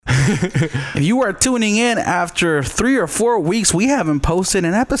If you are tuning in after 3 or 4 weeks, we haven't posted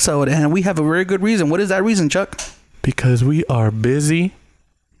an episode, and we have a very good reason. What is that reason, Chuck? Because we are busy,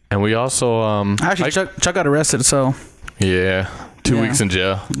 and we also actually Chuck got arrested, so 2 weeks in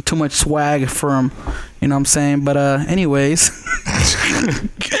jail. Too much swag for him, you know what I'm saying? But anyways,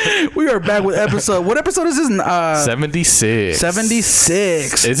 we are back with episode. What episode is this? 76.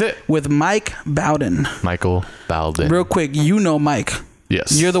 76. Is it? With Mike Bowden. Michael Bowden. Real quick, you know Mike.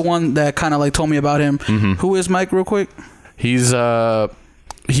 Yes. You're the one that kind of like told me about him. Mm-hmm. Who is Mike, real quick? He's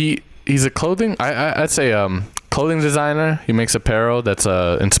he's a clothing, I'd say clothing designer. He makes apparel that's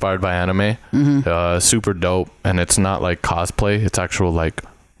inspired by anime. Mm-hmm. Super dope, and it's not like cosplay. It's actual like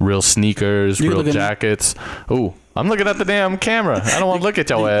real sneakers, real jackets. Oh, I'm looking at the damn camera. I don't want to look at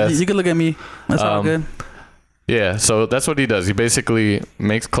your ass. You can look at me. That's all good. Yeah, so that's what he does. He basically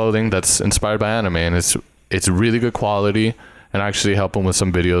makes clothing that's inspired by anime, and it's really good quality. And I actually help him with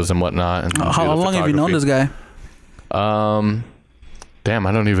some videos and whatnot. And how long have you known this guy? Damn,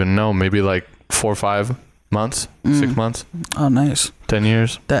 I don't even know. Maybe like 4 or 5 months, 6 months. Oh, nice. 10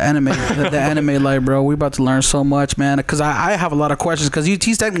 years. The anime life, bro. We about to learn so much, man. Because I have a lot of questions. Because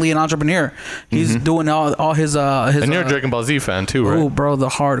he's technically an entrepreneur. He's doing all his. And you're a Dragon Ball Z fan too, right? Oh, bro, the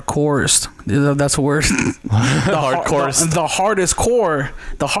hardcorest. That's a word. The hardcorest. The hardest core.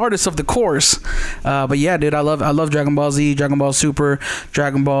 The hardest of the course. But yeah, dude, I love Dragon Ball Z, Dragon Ball Super,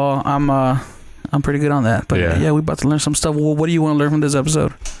 Dragon Ball. I'm pretty good on that. But yeah, we about to learn some stuff. Well, what do you want to learn from this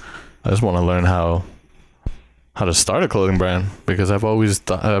episode? I just want to learn how to start a clothing brand, because I've always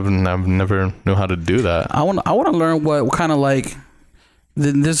thought I've never knew how to do that. I want to learn what kind of like.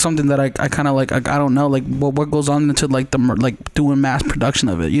 This is something that I kind of like. I don't know, like what goes on into like doing mass production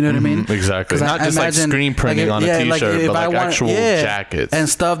of it. You know what I mean? Exactly. Not just like screen printing on a t-shirt, but like actual jackets and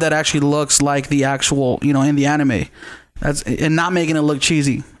stuff that actually looks like the actual, in the anime. And not making it look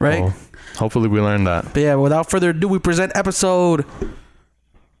cheesy, right? Well, hopefully we learn that. But yeah, without further ado, we present episode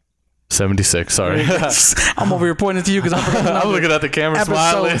 76. Sorry. I'm over here pointing to you because I'm looking at the camera episode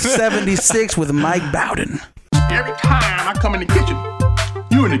smiling. 76 with Mike Bowden. Every time I come in the kitchen,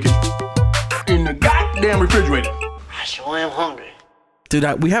 you in the kitchen, in the goddamn refrigerator. I sure am hungry.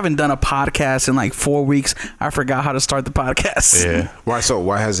 Dude, we haven't done a podcast in like 4 weeks. I forgot how to start the podcast. Yeah. Why so?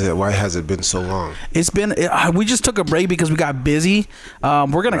 Why has it been so long? It's been we just took a break because we got busy.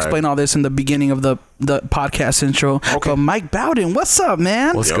 We're gonna explain all this in the beginning of the podcast intro. Okay. But Mike Bowden, what's up,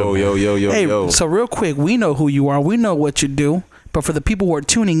 man? Let's go. Yo. So real quick, we know who you are. We know what you do. But for the people who are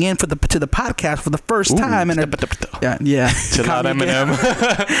tuning in to the podcast for the first time, and Chill out, Eminem.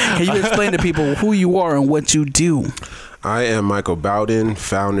 Can you explain to people who you are and what you do? I am Michael Bowden,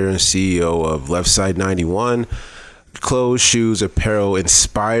 founder and CEO of Left Side 91. Clothes, shoes, apparel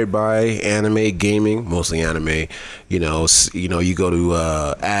inspired by anime, gaming, mostly anime. You go to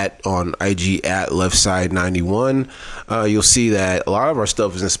on IG at LeftSide91. You'll see that a lot of our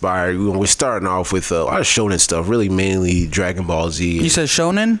stuff is inspired. We're starting off with a lot of shonen stuff, really mainly Dragon Ball Z. You said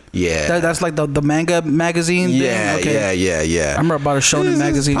shonen? Yeah. That's like the manga magazine thing? Yeah, okay. yeah. I remember about a shonen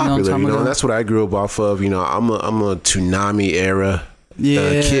magazine popular, a long time ago. That's what I grew up off of. I'm a Toonami era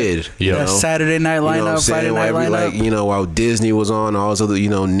kid. That Saturday night lineup, Friday night lineup. While Disney was on, all this other,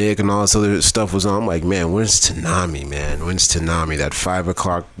 Nick and all this other stuff was on. I'm like, man, when's Toonami, man? When's Toonami? That 5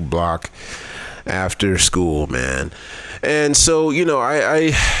 o'clock block after school, man. And so, I'm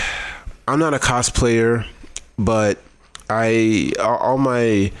not a cosplayer, but all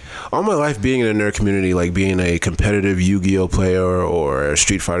my life being in a nerd community, like being a competitive Yu-Gi-Oh player or a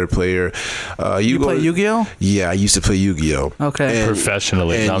Street Fighter player. You play Yu-Gi-Oh? Yeah, I used to play Yu-Gi-Oh. Okay.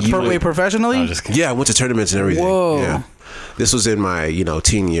 Professionally. Professionally? Yeah, I went to tournaments and everything. Whoa. Yeah. This was in my,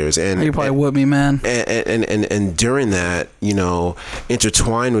 teen years, and you probably would be, man. And during that,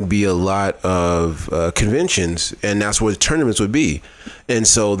 intertwined would be a lot of conventions, and that's where the tournaments would be. And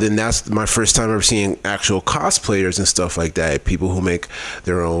so then that's my first time ever seeing actual cosplayers and stuff like that. People who make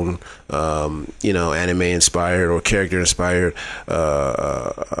their own, anime inspired or character inspired,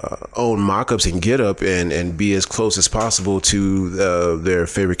 own mock-ups and get up and be as close as possible to their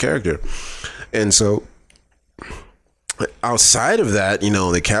favorite character. And so outside of that,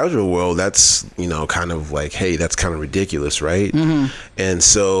 the casual world, that's, kind of like, hey, that's kind of ridiculous, right? Mm-hmm. And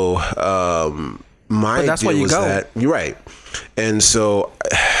so my idea was that, you're right. And so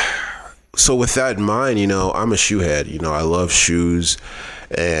with that in mind, I'm a shoe head. I love shoes,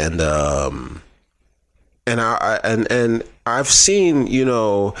 and I've seen,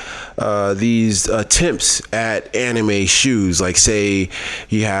 these attempts at anime shoes, like say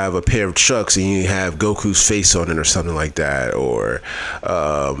you have a pair of Chucks and you have Goku's face on it or something like that, or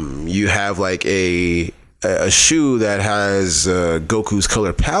you have like a a shoe that has Goku's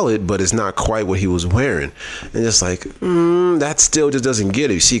color palette, but it's not quite what he was wearing. And it's like, that still just doesn't get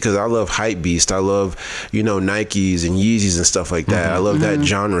it. You see, because I love Hype Beast. I love, Nikes and Yeezys and stuff like that. I love that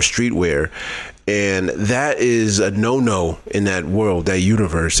genre streetwear. And that is a no-no in that world, that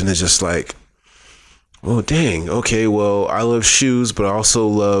universe. And it's just like, well, dang. Okay, well, I love shoes, but I also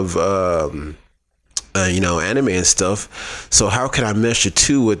love, anime and stuff. So how can I mesh the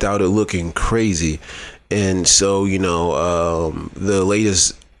two without it looking crazy? And so, the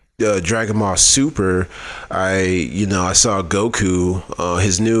latest Dragon Ball Super, I saw Goku,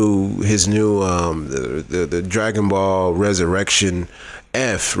 his new the Dragon Ball Resurrection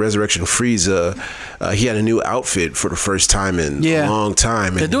Frieza. He had a new outfit for the first time in a long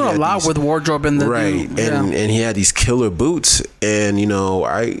time. They're doing a lot with wardrobe in the and he had these killer boots. And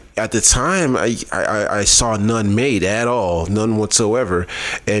at the time I saw none made at all, none whatsoever.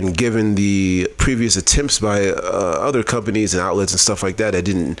 And given the previous attempts by other companies and outlets and stuff like that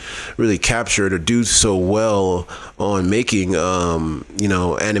didn't really capture it or do so well on making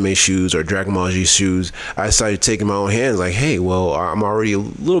anime shoes or Dragon Ball Z shoes, I decided to take in my own hands. Like, hey, well, I'm already a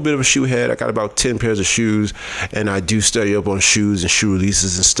little bit of a shoe head. I got about 10 pairs of shoes, and I do study up on shoes and shoe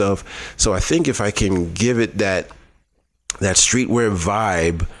releases and stuff. So I think if I can give it that streetwear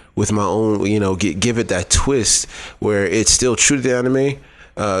vibe with my own, give it that twist where it's still true to the anime,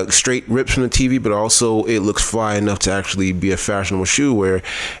 straight rips from the TV, but also it looks fly enough to actually be a fashionable shoe, where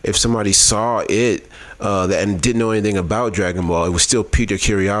if somebody saw it and didn't know anything about Dragon Ball, it would still pique their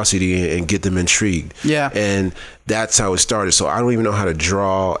curiosity and get them intrigued. Yeah. And that's how it started. So I don't even know how to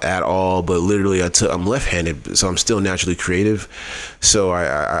draw at all, but literally I'm left-handed, so I'm still naturally creative. So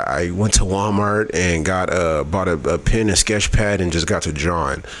I went to Walmart and bought a pen and sketch pad and just got to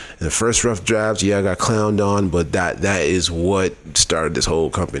drawing. And the first rough drafts, I got clowned on, but that is what started this whole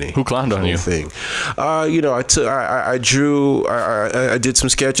company. Who clowned on you? Thing. I drew. I did some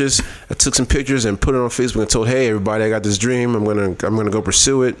sketches. I took some pictures and put it on Facebook and told, hey, everybody, I got this dream. I'm gonna go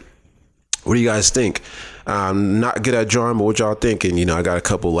pursue it. What do you guys think? I'm not good at drawing, but what y'all think? And I got a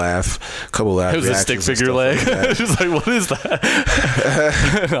couple laugh. It was a stick figure leg. Just like, what is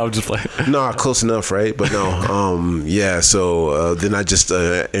that? I'm just like, no, close enough, right? But no, So then I just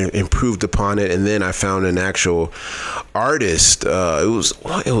improved upon it, and then I found an actual artist. It was,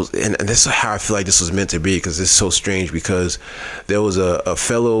 and this is how I feel like this was meant to be, because it's so strange. Because there was a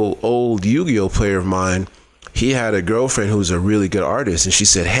fellow old Yu-Gi-Oh player of mine. He had a girlfriend who's a really good artist, and she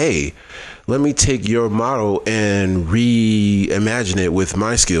said, hey, let me take your model and reimagine it with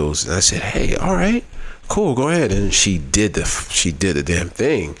my skills. And I said, hey, all right, cool, go ahead. And she did the damn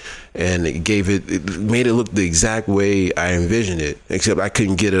thing, and it made it look the exact way I envisioned it, except I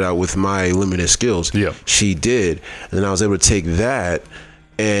couldn't get it out with my limited skills. Yeah. She did. And then I was able to take that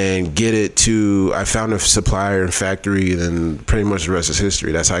and get it to, I found a supplier and factory, and then pretty much the rest is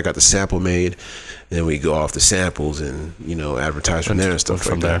history. That's how I got the sample made. Then we go off the samples and advertise from there and stuff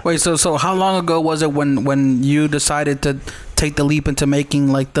like that. Wait, so how long ago was it when you decided to take the leap into making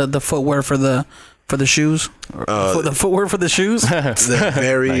like the footwear for the shoes? The footwear for the shoes?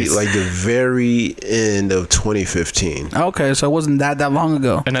 The very end of 2015. Okay, so it wasn't that long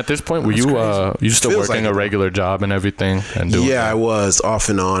ago. And at this point, were you still working a regular job and everything? And doing I was off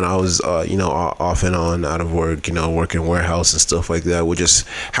and on. I was off and on, out of work, working warehouse and stuff like that, which is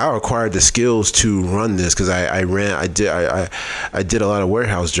how I acquired the skills to run this, because I did a lot of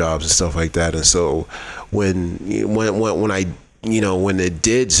warehouse jobs and stuff like that. And so when it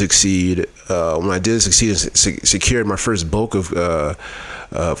did succeed, and secured my first bulk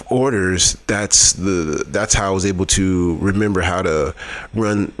of orders, that's how I was able to remember how to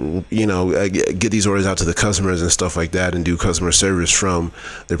run, get these orders out to the customers and stuff like that, and do customer service from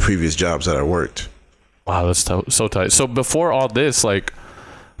the previous jobs that I worked. Wow, that's so tight. So before all this, like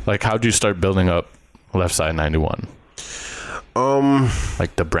how'd you start building up Left Side 91?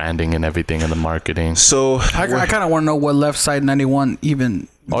 Like the branding and everything and the marketing. So I kind of want to know what Left Side 91 even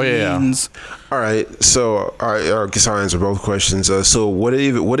means. All right, so I guess I'll answer both questions. So what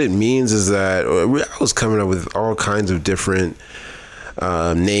it means is that I was coming up with all kinds of different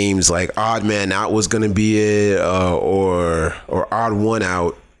names, like Odd Man Out was going to be it, or Odd One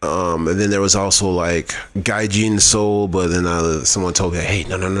Out. And then there was also like Gaijin Soul, but then someone told me, hey,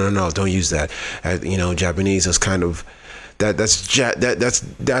 no, don't use that. Japanese is kind of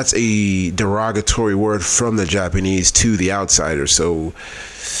that's a derogatory word from the Japanese to the outsider. So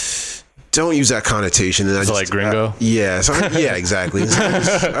don't use that connotation. And like gringo. Yeah, exactly.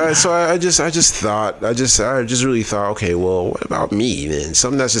 So I just really thought, okay, well, what about me then?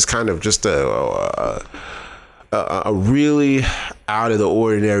 Something that's just kind of just a a really out of the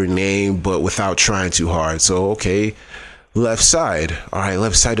ordinary name, but without trying too hard. So, okay, Left Side. All right,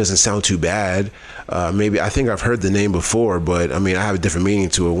 Left Side doesn't sound too bad. Maybe I think I've heard the name before, but I mean, I have a different meaning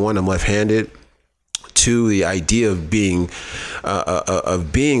to it. One, I'm left-handed. Two, the idea of being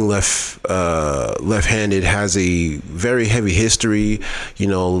left-handed has a very heavy history. You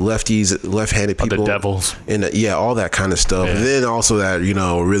know, left-handed people, the devils, and all that kind of stuff. Yeah. And then also that, you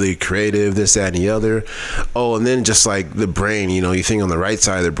know, really creative, this, that, and the other. Oh, and then just like the brain. You know, you think on the right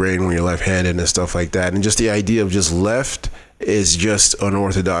side of the brain when you're left-handed and stuff like that, and just the idea of just left is just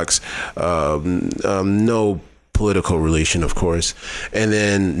unorthodox. No political relation, of course. And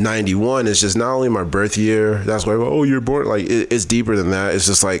then 91 is just not only my birth year. That's why, oh, you're born. Like, it's deeper than that. It's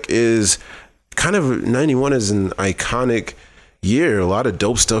just like, 91 is an iconic year. A lot of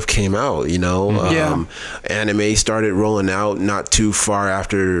dope stuff came out, you know. Anime started rolling out not too far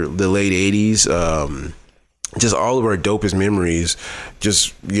after the late 80s. Just all of our dopest memories.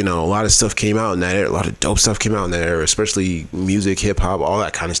 Just, you know, a lot of stuff came out in that era. A lot of dope stuff came out in that era, especially music, hip hop, all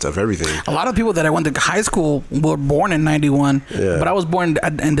that kind of stuff, everything. A lot of people that I went to high school were born in 91, but I was born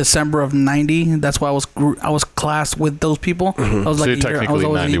in December of 90. That's why I was classed with those people. Mm-hmm. I was so like, you're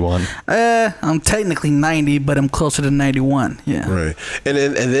technically 91. I'm technically 90, but I'm closer to 91. Yeah. Right. And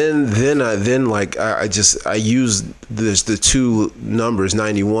then I used the two numbers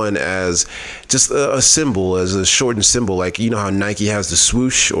 91 as just a symbol, as a shortened symbol. Like, you know how Nike has the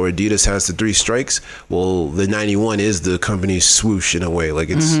swoosh or Adidas has the 3 strikes? Well, the 91 is the company's swoosh in a way. Like,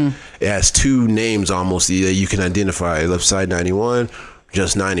 it has two names almost that you can identify. Left Side 91,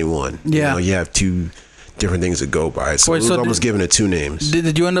 just 91. Yeah. You know, you have two different things that go by it. So it was almost given it two names.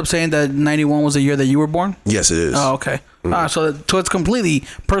 Did you end up saying that 91 was the year that you were born? Yes, it is. Oh, okay. So it's completely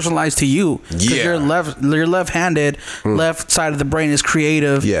personalized to you. Yeah. You're left-handed. Left side of the brain is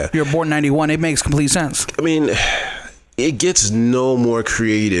creative. Yeah. You're born 91. It makes complete sense. I mean, it gets no more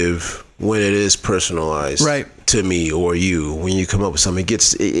creative when it is personalized, right, to me or you. When you come up with something,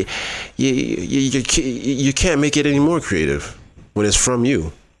 you can't make it any more creative when it's from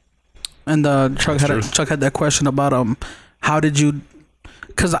you. And Chuck had that question about how did you?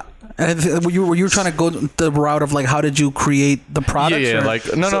 Because were you trying to go the route of like how did you create the product? Yeah,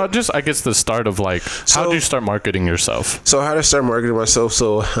 like no, just I guess the start of like how did you start marketing yourself? So how did I start marketing myself?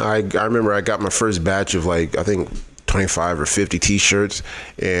 So I remember I got my first batch of like I think 25 or 50 t-shirts,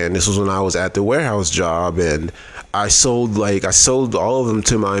 and this was when I was at the warehouse job, and I sold all of them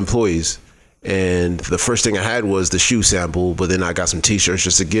to my employees. And the first thing I had was the shoe sample, but then I got some t-shirts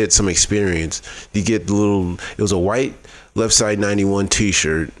just to get some experience. You get it was a white Left Side 91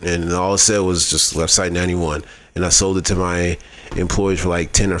 t-shirt, and all it said was just Left Side 91. And I sold it to my employees for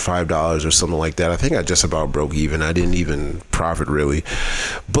like $10 or $5 or something like that. I think I just about broke even. I didn't even profit really,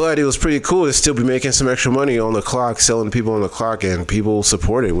 but it was pretty cool to still be making some extra money on the clock, selling to people on the clock, and people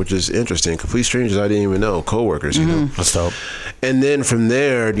support it, which is interesting. Complete strangers I didn't even know, coworkers, you know. That's dope. And then from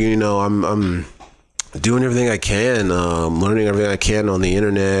there, you know, I'm doing everything I can, learning everything I can on the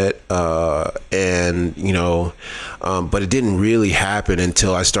internet, and you know, but it didn't really happen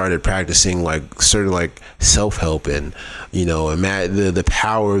until I started practicing like certain like self-help and, you know, the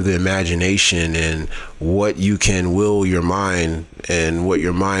power of the imagination and what you can will your mind and what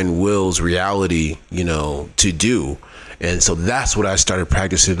your mind wills reality, you know, to do. And so that's what I started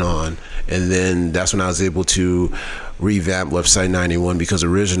practicing on, and then that's when I was able to revamp Left Side 91, because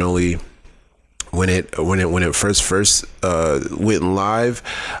originally, when it first went live,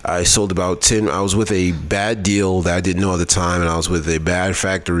 I sold about 10. I was with a bad deal that I didn't know at the time, and I was with a bad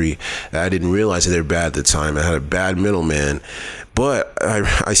factory that I didn't realize that they were bad at the time. I had a bad middleman, but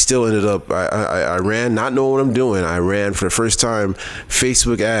I still ended up. I ran, not knowing what I'm doing. I ran for the first time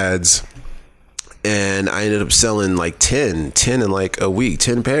Facebook ads. And I ended up selling like 10 in like a week,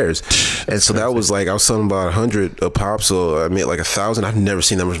 10 pairs. And so that was like, I was selling about 100 a pop. So I made like 1,000. I've never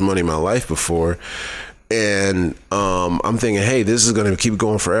seen that much money in my life before. And I'm thinking, hey, this is going to keep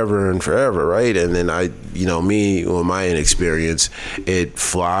going forever and forever, right? And then my inexperience, it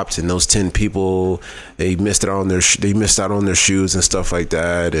flopped, and those 10 people, they missed out on their shoes and stuff like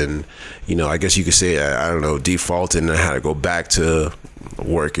that. And, you know, I guess you could say, I don't know, defaulted, and I had to go back to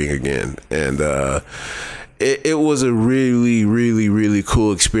working again. And it was a really, really, really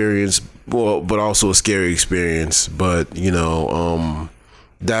cool experience, but also a scary experience. But, you know,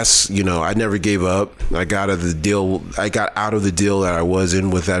 that's, you know, I never gave up. I got out of the deal that I was in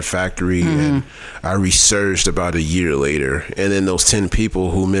with that factory, and I resurged about a year later. And then those 10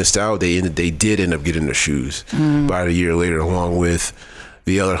 people who missed out, they did end up getting their shoes about a year later, along with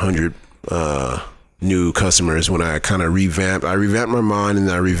the other 100 new customers when I kind of revamped. I revamped my mind, and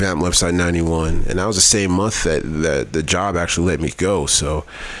I revamped Left Side 91, and that was the same month that the job actually let me go. So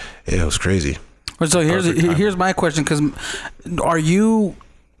yeah, it was crazy. So here's my question, because are you,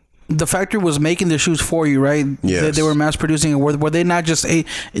 the factory was making the shoes for you, right? Yes. They were mass producing it. Were they not just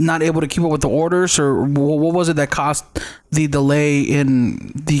not able to keep up with the orders, or what was it that caused the delay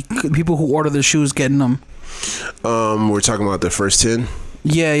in the people who order the shoes getting them? We're talking about the first 10.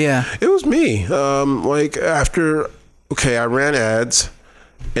 Yeah. It was me. Like after, I ran ads.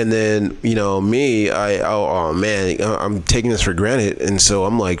 And then, I'm taking this for granted. And so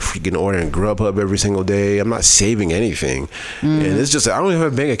I'm like freaking ordering Grubhub every single day. I'm not saving anything. And it's just, I don't even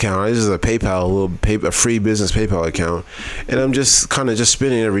have a bank account. It's just a PayPal, a free business PayPal account. And I'm just kind of just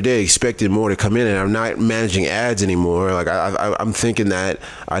spending every day, expecting more to come in. And I'm not managing ads anymore. Like I'm thinking that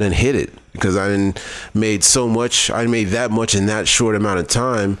I didn't hit it because I didn't made so much. I made that much in that short amount of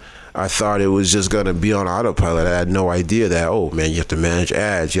time. I thought it was just going to be on autopilot. I had no idea that, you have to manage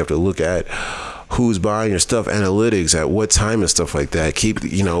ads. You have to look at who's buying your stuff, analytics, at what time and stuff like that. Keep,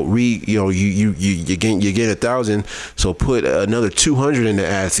 you get 1,000, so put another 200 in the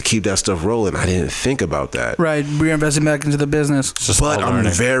ads to keep that stuff rolling. I didn't think about that. Right, reinvesting back into the business. But I'm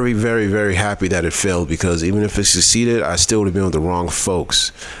very, very, very happy that it failed, because even if it succeeded, I still would have been with the wrong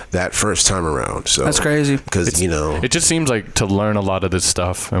folks that first time around. So that's crazy. Because, it just seems like to learn a lot of this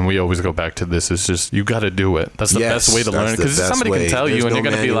stuff, and we always go back to this, is just, you got to do it. That's the best way to learn, because somebody can tell you, and you're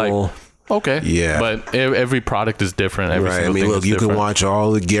going to be like, okay. Yeah. But every product is different. Right. I mean, look, you can watch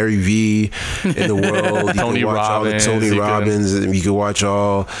all the Gary Vee in the world. You Tony can watch Robbins, all the Tony Robbins. You can watch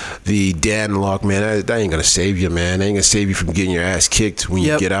all the Dan Lok, man. That ain't going to save you, man. That ain't going to save you from getting your ass kicked when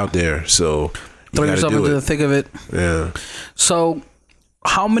you get out there. So throw yourself into the thick of it. Yeah. So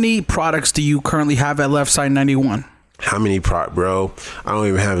how many products do you currently have at Left Side 91? How many bro? I don't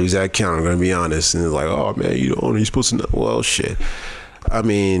even have an exact count. I'm going to be honest. And it's like, oh, man, you're supposed to know. Well, shit. I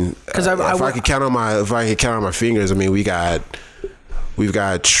mean, if I could count on my fingers, I mean, we've got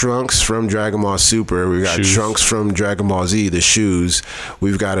Trunks from Dragon Ball Super. We've got Trunks from Dragon Ball Z, the shoes.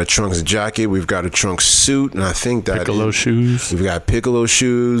 We've got a Trunks jacket. We've got a Trunks suit, and I think that Piccolo shoes. We've got Piccolo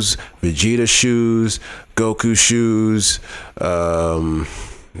shoes, Vegeta shoes, Goku shoes.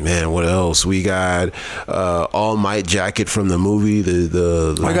 Man, what else? We got All Might jacket from the movie,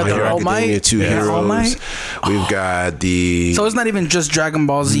 the I got the All Might, Two Heroes. All Might. We've got the. So it's not even just Dragon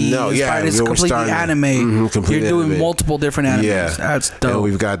Ball Z. No, it's completely anime. Completely You're doing anime. Multiple different animes. Yeah, that's dope. And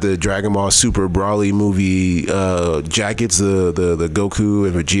we've got the Dragon Ball Super Broly movie jackets, the Goku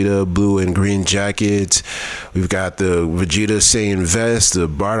and Vegeta blue and green jackets. We've got the Vegeta Saiyan vest, the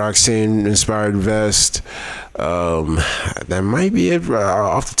Bardock Saiyan inspired vest. That might be it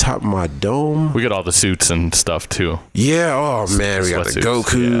off the top of my dome. We got all the suits and stuff too. Yeah. Oh man, we got the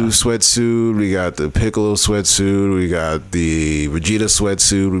Goku sweatsuit. We got the Piccolo sweatsuit. We got the Vegeta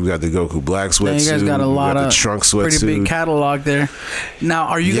sweatsuit. We got the Goku black sweatsuit. You guys got a lot of the Trunks sweatsuit. Pretty big catalog there. Now,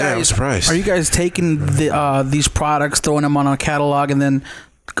 are you guys? I'm surprised. Are you guys taking these products, throwing them on a catalog, and then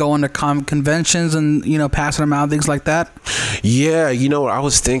going to conventions and passing them out, things like that? Yeah, what I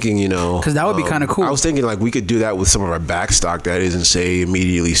was thinking, because that would be kind of cool. I was thinking like we could do that with some of our back stock that isn't, say,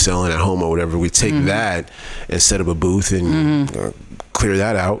 immediately selling at home or whatever. We take that and set up a booth and clear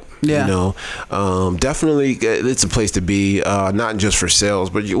that out. Yeah. Definitely it's a place to be, not just for sales,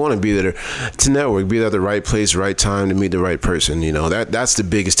 but you want to be there to network, be there at the right place, right time to meet the right person. That's the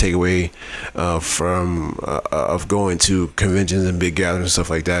biggest takeaway from of going to conventions and big gatherings and stuff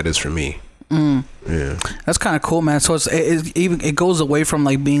like that is for me. Yeah, that's kind of cool, man. So it goes away from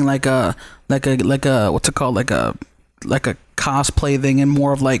like being like a what's it called, like a cosplay thing, and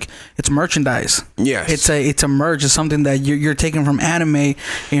more of like it's merchandise. Yes, it's a merge. It's something that you're taking from anime and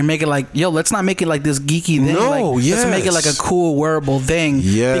you're making like, let's not make it like this geeky thing. Let's make it like a cool wearable thing.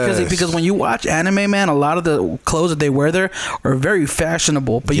 Because when you watch anime, man, a lot of the clothes that they wear there are very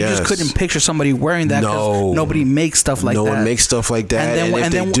fashionable, but you just couldn't picture somebody wearing that because nobody makes stuff like that. No one makes stuff like that, and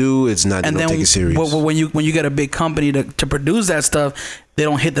if they do, it's not. They don't take it serious. When you get a big company to produce that stuff, they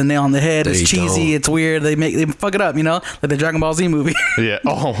don't hit the nail on the head. It's cheesy. It's weird. They fuck it up. Like the Dragon Ball Z movie. Yeah.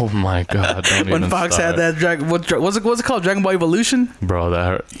 Oh my God. When Fox had that what's it called? Dragon Ball Evolution. Bro, that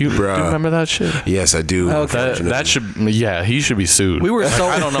hurt. Do you remember that shit? Yes, I do. Okay. That should. Yeah, he should be sued. We were so.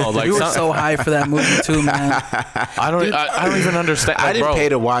 I don't know. Like we were so high for that movie too, man. I don't even understand. I didn't pay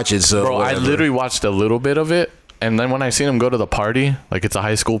to watch it, so. Bro, whatever. I literally watched a little bit of it. And then when I seen him go to the party, like it's a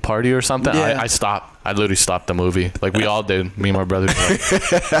high school party or something, I stopped. I literally stopped the movie. Like we all did. Me and my brother. Like,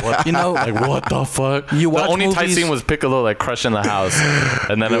 what? Like what the fuck? The only tight scene was Piccolo like crushing the house,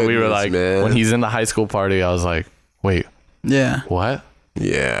 and then we were like, when he's in the high school party, I was like, wait, yeah, what?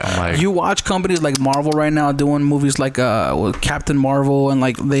 Yeah. Like, You watch companies like Marvel right now doing movies like with Captain Marvel and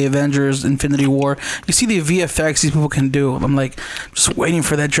like the Avengers Infinity War. You see the VFX these people can do. I'm like just waiting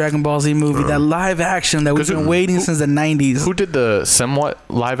for that Dragon Ball Z movie, that live action that we've been waiting since the 90s. who did the somewhat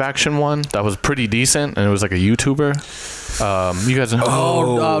live action one that was pretty decent, and it was like a YouTuber? You guys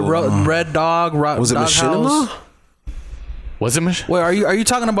know? Red Dog. Was it Dog Machinima? House. Was it Mich- Wait, are you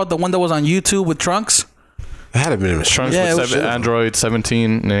talking about the one that was on YouTube with Trunks? It had to be Machinima. Trunks Yeah, it with was- Android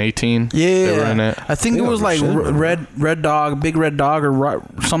 17 and 18? Yeah, They were in it. I think it was like Red Dog, Big Red Dog, or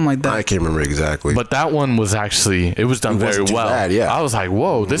something like that. I can't remember exactly. But that one was actually, it was done It very wasn't too well. bad, yeah. I was like,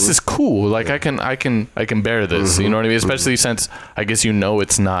 whoa, this is cool. Like I can bear this. You know what I mean? Especially since I guess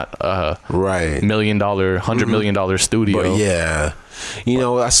it's not a right. $1 million, $100 million studio. But yeah,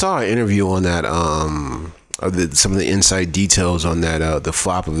 I saw an interview on that. Some of the inside details on that the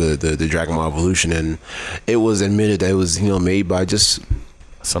flop of the Dragon Ball Evolution, and it was admitted that it was made by just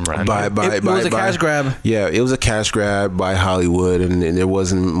Some random. It was a cash grab. Yeah, it was a cash grab by Hollywood, and there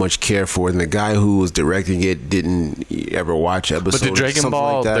wasn't much care for it. And the guy who was directing it didn't ever watch episodes. But did Dragon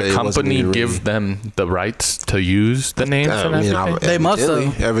Ball, like that. the company, give them the rights to use the names and everything? They must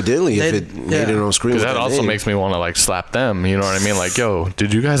have. Evidently, if it made it on screen. Because that also makes me want to like slap them. You know what I mean? Like, yo,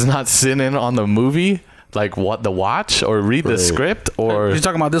 did you guys not sit in on the movie? Like what the watch or read the script or You're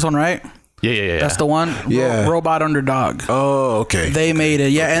talking about this one, right? Yeah. That's the one. Yeah. Robot Underdog. Oh, okay. They made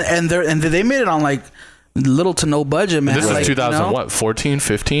it. Yeah, and they made it on like little to no budget, man. This is like, 2014,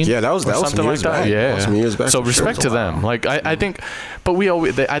 15? Yeah, that was something some years like that. back. Yeah, That was some years back, so for respect sure. to them. Like I think, but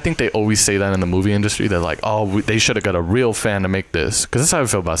I think they always say that in the movie industry. They're like, oh, they should have got a real fan to make this, because that's how I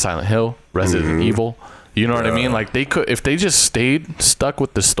feel about Silent Hill, Resident Evil. You know what I mean? Like they could, if they just stayed stuck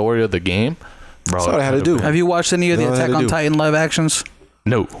with the story of the game, bro. That's all they had to do. Have you watched any of the No, I had Attack to on do. Titan live actions?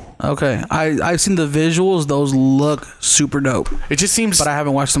 No, Okay, I've seen the visuals; those look super dope. it just seems. But I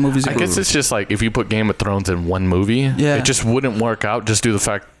haven't watched the movies I yet. guess it's just like if you put Game of Thrones in one movie, it just wouldn't work out. Just due to the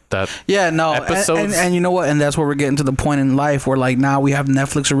fact that Yeah, no, episodes. and you know what? And that's where we're getting to the point in life where like now we have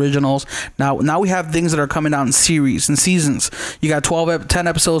Netflix originals. Now we have things that are coming out in series and seasons. You got 10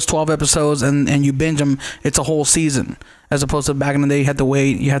 episodes, 12 episodes, and you binge them. It's a whole season. As opposed to back in the day, you had to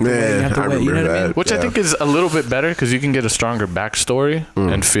wait. You had to wait. You had to I wait. You know remember what I mean? that. Which I think is a little bit better because you can get a stronger backstory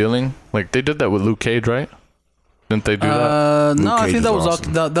and feeling. Like they did that with Luke Cage, right? Didn't they do that? No, I Cage think that was was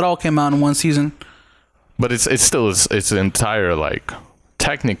awesome. all, that all came out in one season. But it's still it's entire like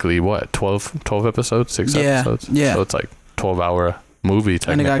technically what 12 episodes, 6 episodes. Yeah. So it's like 12-hour movie And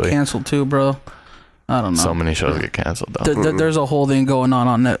technically. it got canceled too, bro. I don't know. So many shows get canceled though. There's a whole thing going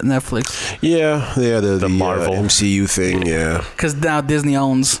on Netflix Yeah, the Marvel. MCU thing. Yeah. because now Disney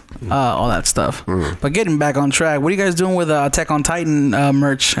owns all that stuff. But getting back on track, what are you guys doing with Attack on Titan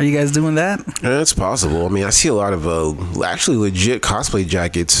merch? Are you guys doing that? Yeah, it's possible. I mean, I see a lot of actually legit cosplay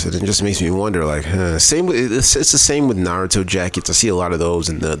jackets, and it just makes me wonder. Like, same with it's the same with Naruto jackets. I see a lot of those,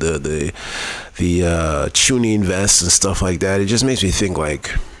 and the Chunin vests and stuff like that. It just makes me think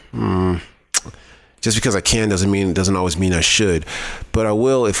like, just because I can doesn't always mean I should, but I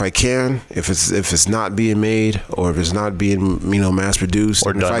will if I can. If it's not being made or if it's not being mass produced,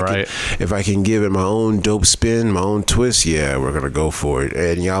 Or and done right. if I can give it my own dope spin, my own twist, yeah, we're gonna go for it.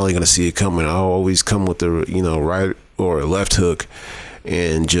 And y'all ain't gonna see it coming. I'll always come with the right or left hook,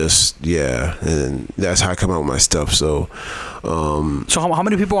 and just and that's how I come out with my stuff. So, So how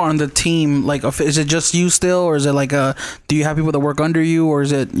many people are on the team? Like, is it just you still, or is it like do you have people that work under you, or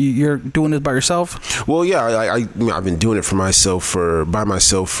is it you're doing this by yourself? well, yeah, I've been doing it by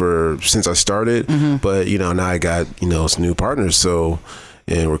myself since I started, but now I got some new partners, so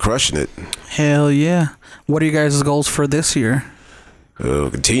and we're crushing it. Hell yeah! What are you guys' goals for this year?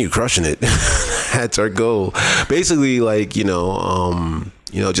 Continue crushing it. That's our goal. Basically, like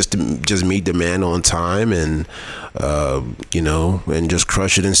just meet demand on time, and and just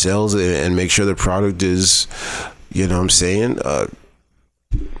crush it in sales, and make sure the product is, what I'm saying,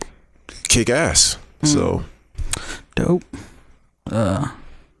 kick ass. So Dope.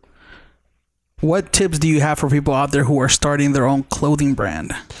 What tips do you have for people out there who are starting their own clothing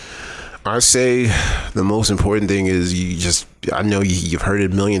brand? I say the most important thing is I know you've heard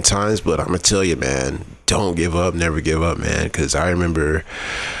it a million times, but I'm gonna tell you, man, don't give up, never give up, man. Because I remember,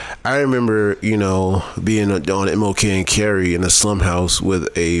 being on MOK and Carry in a slum house with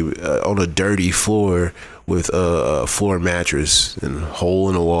on a dirty floor with a floor mattress and a hole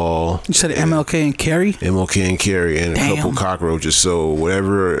in the wall. You said MLK and Carrie? MOK and Carry and Damn. a couple cockroaches. So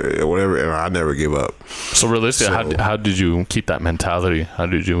whatever, and I never give up. So realistically, So- how did you keep that mentality? How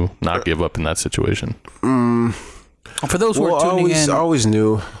did you not give up in that situation? For those who are tuning in, I always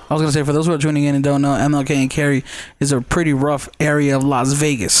knew. I was gonna say, for those who are tuning in and don't know, MLK and Cary is a pretty rough area of Las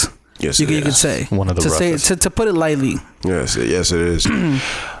Vegas. Yes, you could say one of the roughest. To put it lightly. Yes, it is.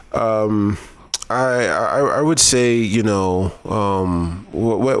 I would say, you know,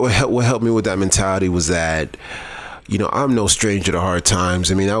 what helped me with that mentality was that, you know, I'm no stranger to hard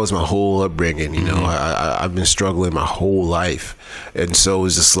times. I mean, that was my whole upbringing. You know, I've been struggling my whole life, and so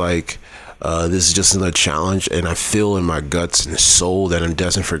it's just like, this is just another challenge, and I feel in my guts and soul that I'm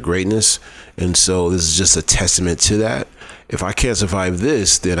destined for greatness, and so this is just a testament to that. If I can't survive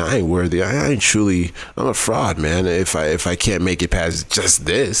this, then I ain't worthy. I'm a fraud, man. If I can't make it past just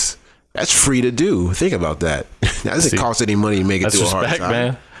this, that's free to do. Think about that. That doesn't cost any money to make it through a hard time,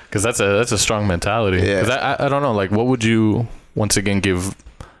 man. Because that's a strong mentality. Yeah. Because I don't know, like, what would you once again give,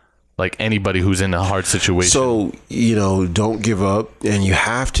 like, anybody who's in a hard situation? So, you know, don't give up, and you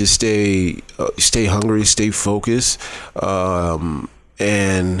have to stay hungry, stay focused,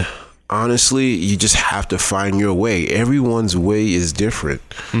 and honestly, you just have to find your way. Everyone's way is different.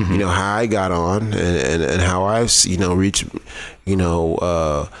 You know, how I got on and how I've, you know, reached, you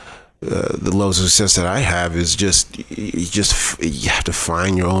know, the levels of success that I have is just you have to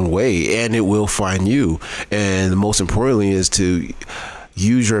find your own way, and it will find you. And most importantly is to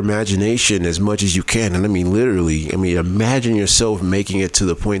use your imagination as much as you can. And I mean, literally, imagine yourself making it to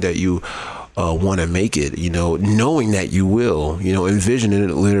the point that you want to make it, you know, knowing that you will, you know, envisioning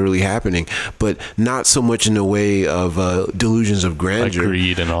it literally happening, but not so much in the way of delusions of grandeur, like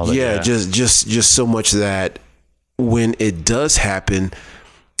greed and all that. Yeah, just so much that when it does happen,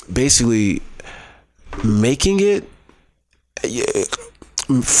 basically making it,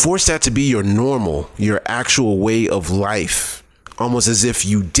 force that to be your normal, your actual way of life, almost as if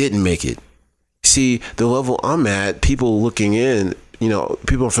you didn't make it. See, the level I'm at, people looking in, you know,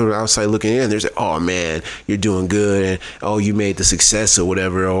 people from the outside looking in, they're like, oh man, you're doing good, and oh, you made the success or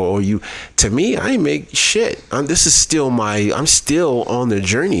whatever, or you. To me, I ain't make shit. I'm still on the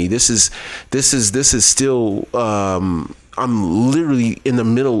journey. This is still. I'm literally in the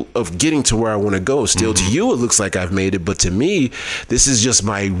middle of getting to where I want to go. Still, to you, it looks like I've made it, but to me, this is just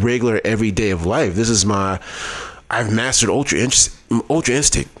my regular everyday of life. I've mastered Ultra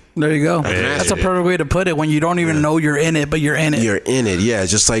Instinct. There you go. That's a perfect way to put it. When you don't even know you're in it, but you're in it. You're in it. Yeah,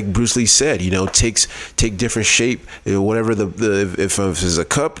 just like Bruce Lee said. You know, take different shape. Whatever if it's a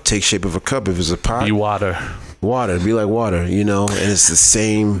cup, take shape of a cup. If it's a pot, be water. Water, be like water, you know, and it's the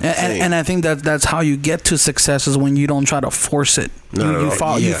same thing. And I think that's how you get to success, is when you don't try to force it. You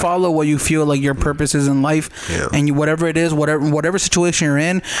follow what you feel like your purpose is in life, and whatever it is, whatever situation you're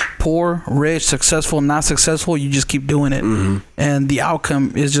in, poor, rich, successful, not successful, you just keep doing it, and the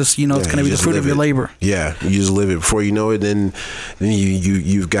outcome is just, you know, it's gonna be the fruit of your labor. Yeah, you just live it. Before you know it, then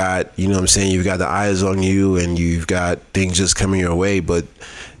you've got, you know what I'm saying, you've got the eyes on you, and you've got things just coming your way, but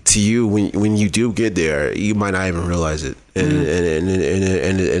to you, when you do get there, you might not even realize it, and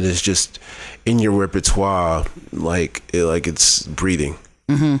it's just in your repertoire, like it's breathing.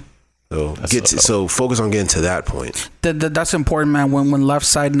 So focus on getting to that point. That's important, man. When Left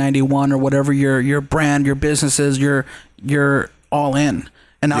Side 91 or whatever your brand, your business is, you're all in,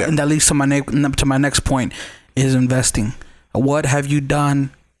 and that leads to my next point, is investing. What have you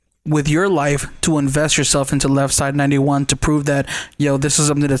done with your life to invest yourself into Left Side 91 to prove that, this is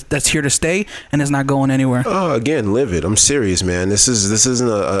something that's here to stay and it's not going anywhere? Again, live it. I'm serious, man. This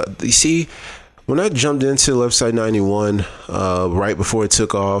isn't you see, when I jumped into Left Side 91, right before it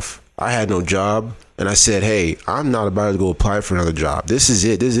took off, I had no job, and I said, hey, I'm not about to go apply for another job. This is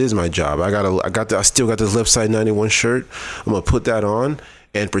it. This is my job. I still got this Left Side 91 shirt. I'm gonna put that on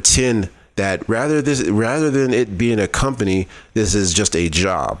and pretend that rather than it being a company, this is just a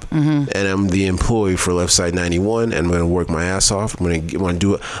job, and I'm the employee for Left Side 91, and I'm going to work my ass off. I'm going to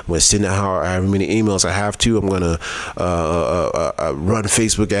do it. I'm going to send out however many emails I have to. I'm going to run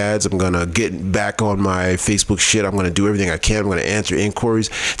Facebook ads. I'm going to get back on my Facebook shit. I'm going to do everything I can. I'm going to answer inquiries.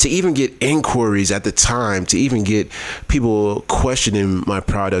 To even get inquiries at the time, to even get people questioning my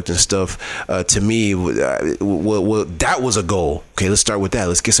product and stuff, to me, well, that was a goal. Okay, let's start with that.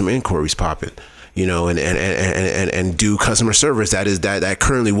 Let's get some inquiries popping, and do customer service. That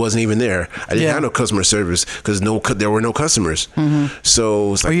currently wasn't even there. I didn't have no customer service because there were no customers.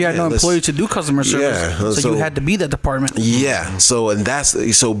 So it's like, you had no employee to do customer service. So you had to be that department. Yeah. So putting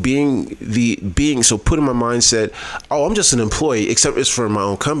my mindset, I'm just an employee, except it's for my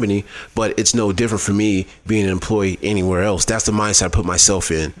own company, but it's no different for me being an employee anywhere else. That's the mindset I put myself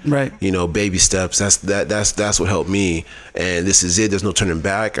in. Right. Baby steps. That's what helped me. And this is it. There's no turning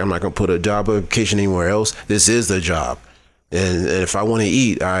back. I'm not gonna put a job application anywhere else. This is the job. And if I want to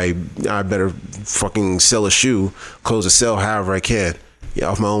eat, I better fucking sell a shoe, close a sale however I can. Yeah,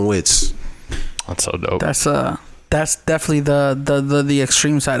 off my own wits. That's so dope. That's definitely the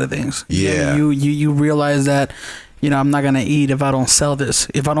extreme side of things. Yeah. You realize that, I'm not gonna eat if I don't sell this.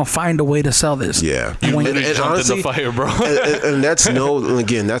 If I don't find a way to sell this. Yeah. You and jumped honestly, in the fire, bro. and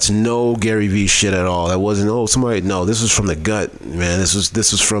that's no Gary Vee shit at all. That wasn't this was from the gut, man. This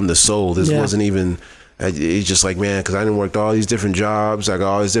was from the soul. This wasn't even. It's just like, man, because I done worked all these different jobs. I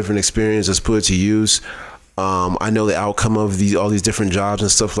got all these different experiences put to use. I know the outcome of all these different jobs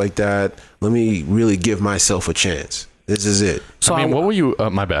and stuff like that. Let me really give myself a chance. This is it. So what were you?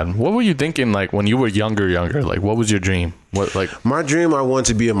 My bad. What were you thinking like when you were younger? Like, what was your dream? My dream? I wanted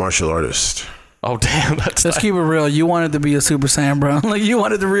to be a martial artist. Oh damn! Let's keep it real. You wanted to be a Super Saiyan, bro. Like you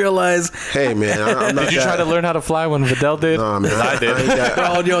wanted to realize. Hey man, I'm not did you try to learn how to fly when Vidal did? No, man, I did.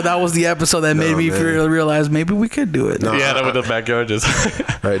 That was the episode that made me realize maybe we could do it. No, yeah, that with the backyard just.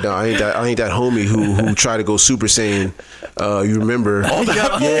 Right, no, I ain't that homie who tried to go Super Saiyan. You remember?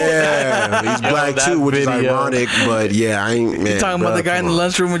 Yeah, he's black too, which is ironic. But yeah, I ain't. Man, you talking about the guy in the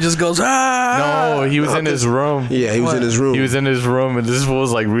lunchroom who just goes No, he was in his room. Yeah, he was in his room. He was in his room, and this fool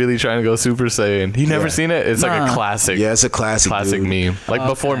was like really trying to go Super Saiyan. You never seen it? It's like a classic. Yeah, it's a classic meme. Like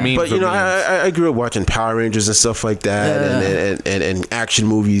before memes. But I grew up watching Power Rangers and stuff like that, and action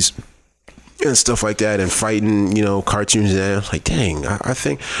movies and stuff like that, and fighting, cartoons. And I was like, dang, I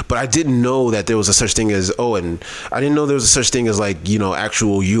think. But I didn't know that there was a such thing as and I didn't know there was a such thing as like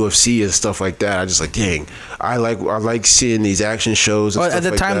actual UFC and stuff like that. I just like, dang, I like seeing these action shows. And stuff at the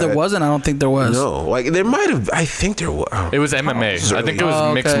like time that. There wasn't. I don't think there was. No, like there might have. I think there was. It was MMA. I think it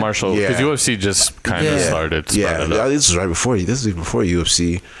was mixed martial because UFC just kind of started. Yeah, this was right before you. This was before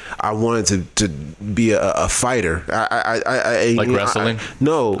UFC. I wanted to be a fighter. I like wrestling.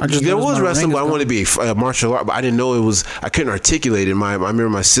 No, there was wrestling, but I wanted to be a martial art. But I didn't know it was. I couldn't articulate it. I remember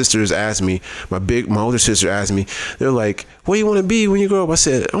my sisters asked me. My older sister asked me. They're like, "What do you want to be when you grow up?" I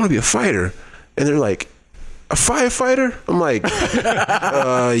said, "I want to be a fighter." And they're like, "A firefighter?" I'm like,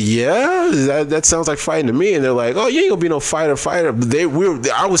 yeah, that sounds like fighting to me. And they're like, "Oh, you ain't gonna be no fighter." But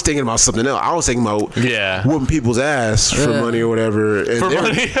I was thinking about something else. I was thinking about whooping people's ass for money or whatever. And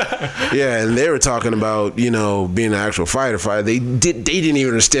and they were talking about being an actual fighter. They didn't even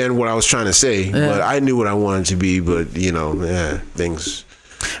understand what I was trying to say, but I knew what I wanted to be. But things.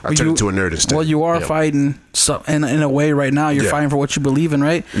 I turned into a nerd instead. Well, you are fighting in a way right now. You're fighting for what you believe in,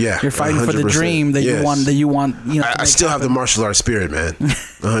 right? Yeah, you're fighting 100%. For the dream that you want. I still have the martial arts spirit, man.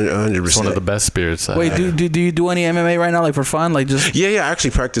 100%. It's one of the best spirits. Wait, do you do any MMA right now, like for fun, like just? Yeah. I actually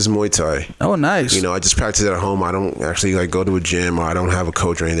practice Muay Thai. Oh, nice. I just practice it at home. I don't actually go to a gym, or I don't have a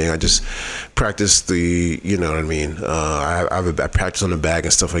coach or anything. I just practice the. You know what I mean? I practice on the bag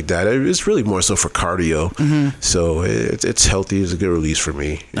and stuff like that. It's really more so for cardio. Mm-hmm. So it's healthy. It's a good release for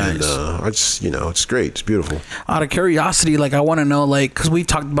me. Nice. And I just it's great. It's beautiful. Out of curiosity, like I want to know, like, because we've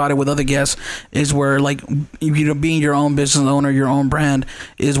talked about it with other guests, is where like being your own business owner, your own brand,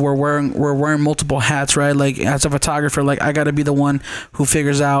 is we're wearing multiple hats, right? Like as a photographer, like I got to be the one who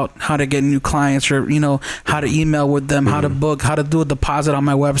figures out how to get new clients, or how to email with them, how to book, how to do a deposit on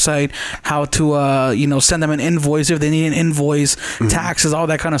my website, how to send them an invoice if they need an invoice, taxes, all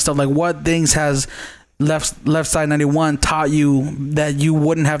that kind of stuff. Like what things has Left Side 91 taught you that you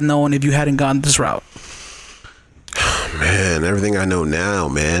wouldn't have known if you hadn't gone this route? Man, everything I know now,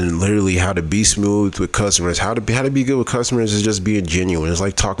 man. Literally how to be smooth with customers, how to be good with customers is just being genuine. It's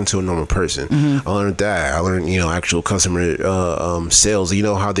like talking to a normal person. Mm-hmm. I learned that. I learned, actual customer sales.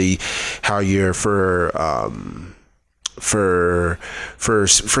 How you're for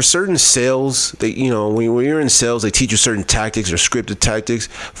certain sales, they when you're in sales, they teach you certain tactics or scripted tactics.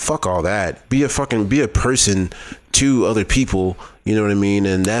 Fuck all that. Be a person to other people. You know what I mean?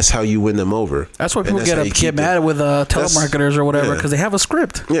 And that's how you win them over. That's why people get mad with telemarketers or whatever, because they have a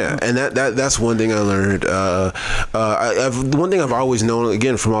script. Yeah, and that's one thing I learned. One thing I've always known,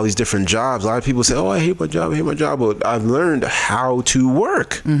 again, from all these different jobs, a lot of people say, "Oh, I hate my job," but I've learned how to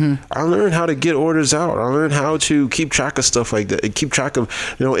work. Mm-hmm. I learned how to get orders out. I learned how to keep track of stuff like that, keep track of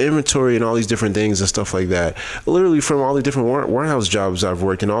inventory and all these different things and stuff like that. Literally from all the different warehouse jobs I've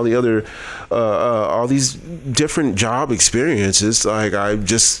worked and all the other all these different job experiences. Like I'm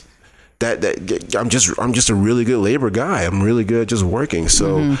just a really good labor guy. I'm really good at just working.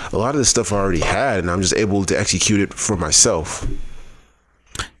 So a lot of this stuff I already had, and I'm just able to execute it for myself.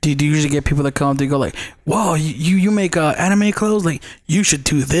 do you usually get people that come up to you go like, "Whoa, you make anime clothes? Like, you should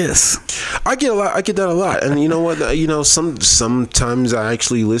do this." I get that a lot, and you know what? You know, sometimes I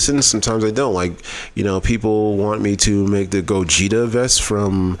actually listen, sometimes I don't. Like, you know, people want me to make the Gogeta vest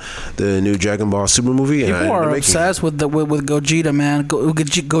from the new Dragon Ball Super movie. And people are obsessed with Gogeta, man.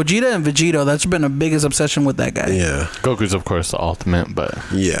 Gogeta and Vegito. That's been the biggest obsession with that guy. Yeah, Goku's of course the ultimate, but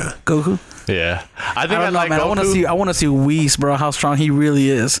yeah, Goku. Yeah, I don't know, man. Goku. I want to see Whis, bro. How strong he really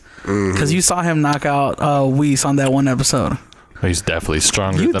is. Because you saw him knock out Whis on that one episode. He's definitely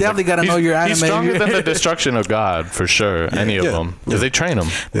stronger. You definitely got to know your anime. He's stronger than the Destruction of God for sure. Any of them, because they train him.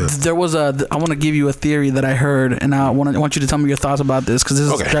 Yeah. There was I want to give you a theory that I heard, and I want you to tell me your thoughts about this because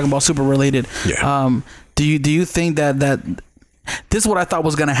this is Dragon Ball Super related. Yeah. Do you think that this is what I thought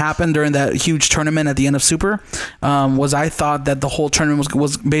was going to happen during that huge tournament at the end of Super? I thought that the whole tournament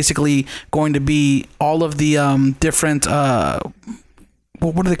was basically going to be all of the different.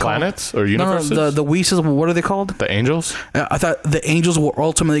 What are they called? Planets or universes? No, the Whis, what are they called? The angels? I thought the angels were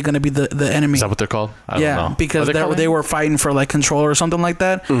ultimately going to be the enemy. Is that what they're called? I don't know. Because they were fighting for like control or something like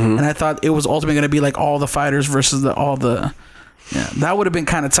that. And I thought it was ultimately going to be like all the fighters versus all the... Yeah, that would have been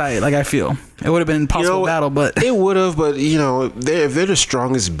kind of tight. Like, I feel it would have been an impossible battle, but it would have. But you know, if they're the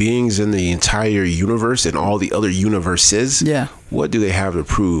strongest beings in the entire universe and all the other universes, what do they have to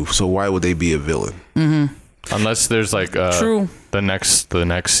prove? So why would they be a villain? Unless there's like true the next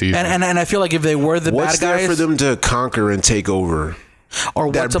season, and I feel like if they were the what's bad guys, there for them to conquer and take over,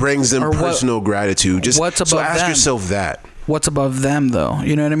 or that brings them personal gratitude. Just what's above so ask them? yourself that. What's above them, though?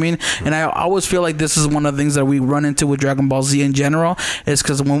 You know what I mean? And I always feel like this is one of the things that we run into with Dragon Ball Z in general, is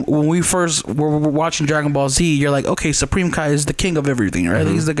because when we first were watching Dragon Ball Z, you're like, okay, Supreme Kai is the king of everything, right?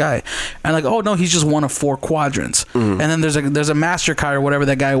 He's the guy. And like, oh no, he's just one of 4 quadrants. And then there's a Master Kai or whatever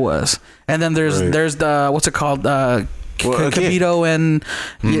that guy was. And then there's the, what's it called? Kibito and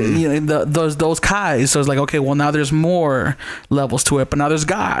you know, those Kais. So it's like, okay, well now there's more levels to it, but now there's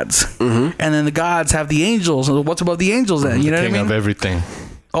gods, and then the gods have the angels. What's above the angels then? You know what I mean? King of everything.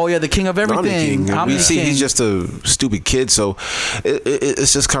 Oh yeah, the king of everything. We see he's just a stupid kid, so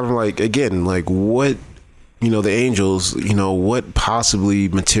it's just kind of like, again, like what. You know, the angels, you know, what possibly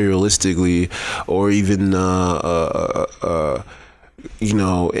materialistically or even in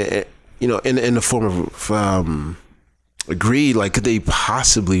the form of greed, like, could they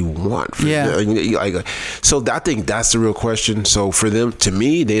possibly want? So I think that's the real question. So for them, to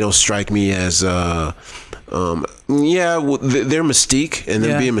me, they don't strike me as their mystique and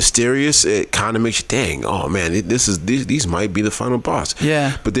them being mysterious. It kind of makes you, dang, oh man, these might be the final boss.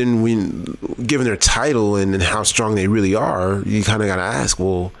 Yeah. But then when given their title and how strong they really are, you kind of got to ask,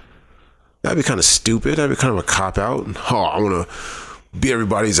 well, that'd be kind of stupid. That'd be kind of a cop out. Oh, I want to beat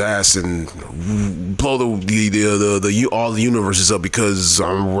everybody's ass and blow the all the universes up because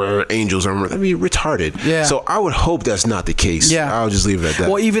we're angels. That'd be retarded. Yeah. So I would hope that's not the case. Yeah. I'll just leave it at that.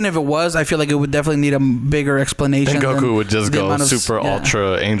 Well, even if it was, I feel like it would definitely need a bigger explanation. And Goku would just go super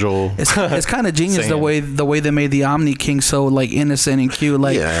ultra angel. It's kind of genius the way they made the Omni King so like innocent and cute.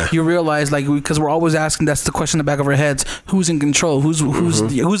 Like you realize, like, because we're always asking, that's the question in the back of our heads: who's in control? Who's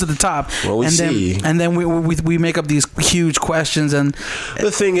at the top? Well, then we make up these huge questions, and the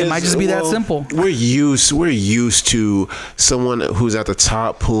thing is, it might just be that simple. We're used to someone who's at the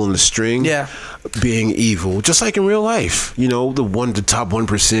top pulling the string, being evil, just like in real life. You know, the top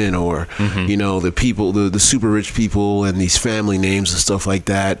 1%, or you know, the people, the super rich people, and these family names and stuff like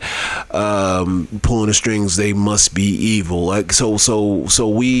that, pulling the strings. They must be evil. Like so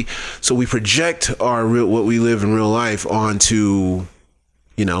we project what we live in real life onto,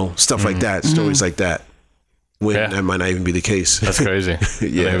 you know, stuff like that, stories like that. When that might not even be the case. That's crazy. I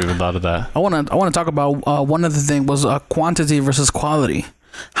never even thought of that. I want to talk about one other thing was quantity versus quality.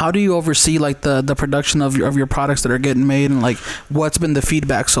 How do you oversee like the production of your products that are getting made, and like what's been the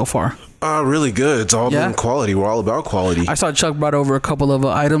feedback so far? Really good. It's all about quality. We're all about quality. I saw Chuck brought over a couple of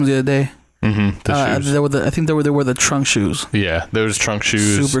items the other day. The shoes. I think they were the trunk shoes. Yeah, there was trunk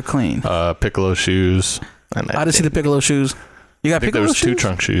shoes. Super clean. Piccolo shoes. And I didn't see the Piccolo shoes. You got Piccolo shoes? There was 2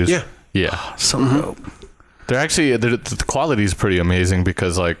 trunk shoes. Yeah. So dope. They're actually, the quality is pretty amazing,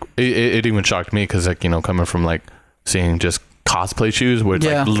 because like it even shocked me, because like, you know, coming from like seeing just cosplay shoes where it's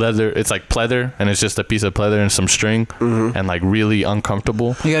like leather, it's like pleather, and it's just a piece of pleather and some string, and like really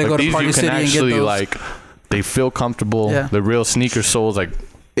uncomfortable. You gotta go to Party City and get those. Like, they feel comfortable. The real sneaker soles, like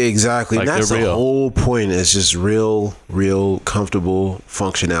Exactly. Like, And that's they're the real. whole point. It's just real, comfortable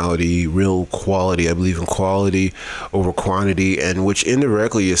functionality, real quality. I believe in quality over quantity, and which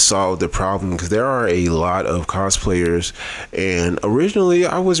indirectly has solved the problem, because there are a lot of cosplayers. And originally,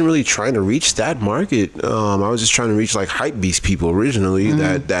 I wasn't really trying to reach that market. I was just trying to reach like hype beast people originally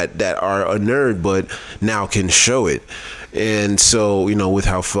that are a nerd, but now can show it. And so, with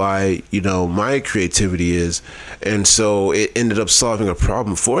how fly, my creativity is. And so it ended up solving a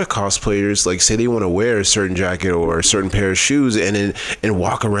problem for cosplayers. Like, say they want to wear a certain jacket or a certain pair of shoes and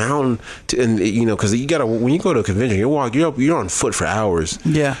walk around because when you go to a convention, you're on foot for hours.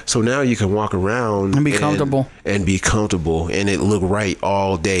 Yeah. So now you can walk around and be comfortable and it look right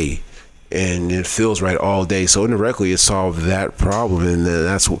all day. And it feels right all day. So indirectly, it solved that problem. And then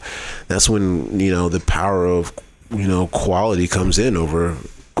that's when, the power of quality comes in over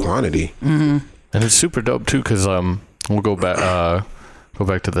quantity. Mm-hmm. And it's super dope too, because we'll go back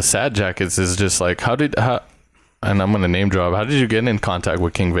to the sad jackets. Is just like and I'm gonna name drop. How did you get in contact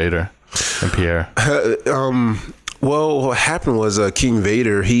with King Vader and Pierre? Well, what happened was King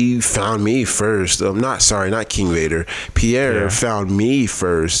Vader, he found me first. Not King Vader. Pierre found me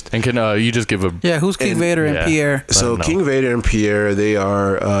first. And can you just give a... Yeah, who's King Vader and Pierre? So King Vader and Pierre, they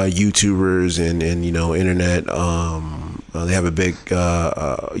are YouTubers and internet. They have a big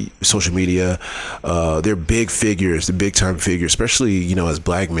social media. They're big figures, the big time figures, especially, as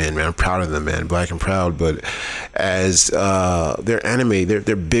black men, man. I'm proud of them, man. Black and proud. But as they're anime,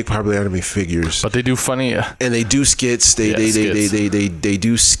 they're big popular anime figures. But they do funny... And they do skits. They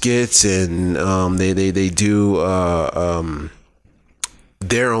do skits, and they do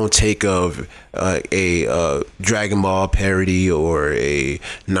their own take of a Dragon Ball parody or a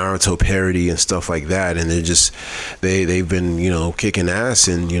Naruto parody and stuff like that. And they've been kicking ass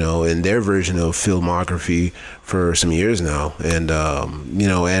and in their version of filmography for some years now. And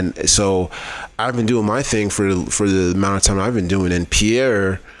and so I've been doing my thing for the amount of time I've been doing. And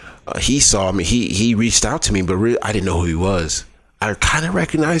Pierre, he saw me. He reached out to me, but really, I didn't know who he was. I kind of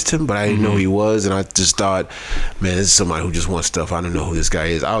recognized him, but I didn't know who he was. And I just thought, man, this is somebody who just wants stuff. I don't know who this guy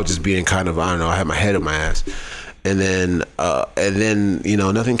is. I was just being kind of, I don't know, I had my head in my ass. And then,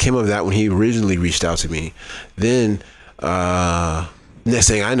 nothing came of that when he originally reached out to me. Then, next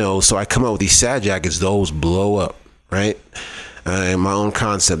thing I know, so I come out with these sad jackets. Those blow up, right? And my own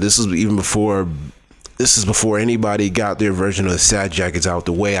concept. This is before anybody got their version of the sad jackets out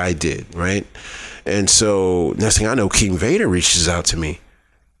the way I did, right? And so next thing I know, King Vader reaches out to me,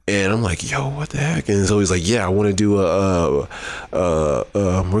 and I'm like, "Yo, what the heck?" And so he's like, "Yeah, I want to do we're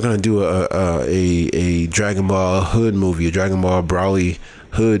gonna do a Dragon Ball Hood movie, a Dragon Ball Broly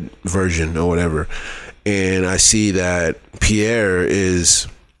Hood version or whatever." And I see that Pierre is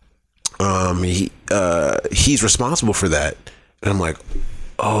he's responsible for that, and I'm like,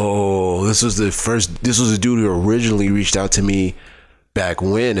 "Oh, this was the dude who originally reached out to me back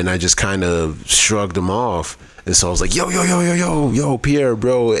when," and I just kind of shrugged him off. And so I was like, yo, Pierre,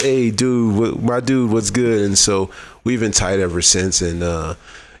 bro, hey, dude, my dude, what's good? And so we've been tight ever since. And they're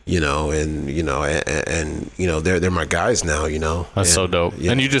my guys now. That's so dope.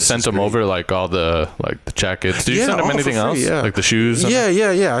 Yeah, and you just sent them over like all the the jackets. Did you send them anything else? Yeah. Like the shoes?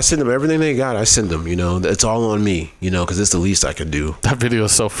 Yeah. I sent them everything they got. I sent them. It's all on me. Because it's the least I could do. That video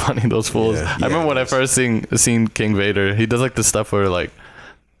is so funny. Those fools. Yeah, I remember when I first seen King Vader. He does like the stuff where like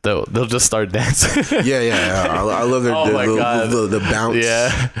they'll just start dancing. Yeah. I love the bounce.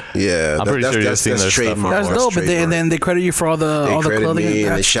 Yeah. I'm pretty sure you've seen their stuff. That's dope. But then they credit you for all the clothing.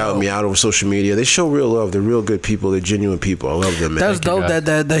 And they shout me out over social media. They show real love. They're real good people. They're genuine people. I love them, man. That's dope.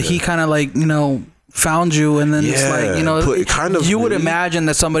 That he kind of found you, and then it's like you would imagine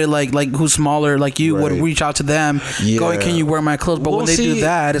that somebody like who's smaller like you would reach out to them, going, "Can you wear my clothes?" But when they do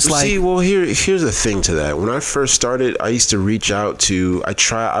that, it's like, here's the thing to that. When I first started, I used to reach out to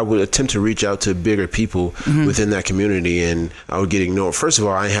I would attempt to reach out to bigger people within that community, and I would get ignored. First of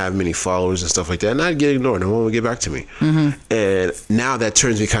all, I have many followers and stuff like that, and I'd get ignored. No one would get back to me. And now that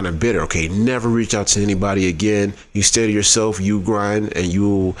turns me kind of bitter. Okay, never reach out to anybody again. You stay to yourself, you grind, and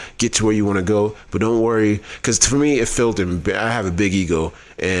you'll get to where you want to go. But don't worry, because for me, it felt I have a big ego,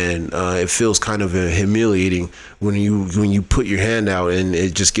 and it feels kind of humiliating when you put your hand out and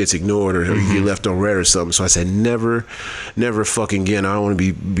it just gets ignored or you're left on red or something. So I said, never fucking again. I don't want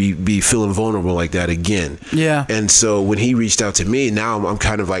to be feeling vulnerable like that again. Yeah. And so when he reached out to me, now I'm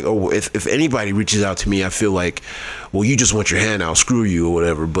kind of like, oh, if anybody reaches out to me, I feel like, well, you just want your hand out, screw you or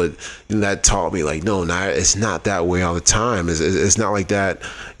whatever. But that taught me like, no, it's not that way all the time. It's not like that.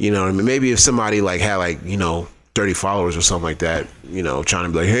 You know what I mean? Maybe if somebody like had 30 followers or something like that, trying to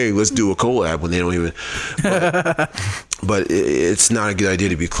be like, hey, let's do a collab when they don't even. But it's not a good idea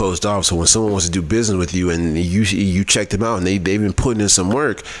to be closed off. So when someone wants to do business with you and you check them out and they've been putting in some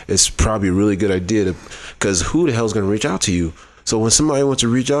work, it's probably a really good idea because who the hell is going to reach out to you? So when somebody wants to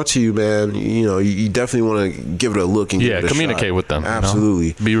reach out to you, man, you definitely want to give it a look and give it a communicate shot. with them.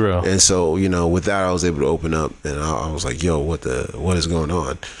 Absolutely, be real. And so with that, I was able to open up, and I was like, yo, what is going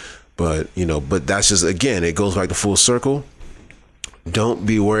on? But but that's just, again, it goes back to full circle. Don't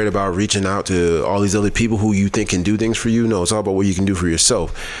be worried about reaching out to all these other people who you think can do things for you. No, it's all about what you can do for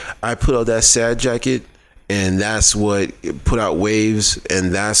yourself. I put out that sad jacket, and that's what put out waves,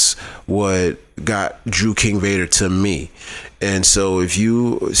 and that's what got Drew King Vader to me. And so if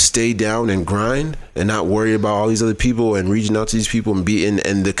you stay down and grind and not worry about all these other people and reaching out to these people and be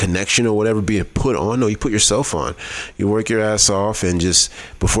in the connection or whatever being put on, no, you put yourself on. You work your ass off, and just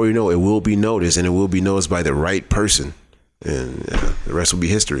before you know it will be noticed, and it will be noticed by the right person. And the rest will be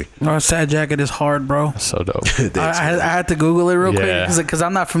history. Our sad jacket is hard, bro. So dope. I had to Google it real quick because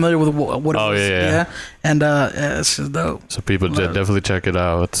I'm not familiar with what it was. Yeah. And it's just dope. So people definitely check it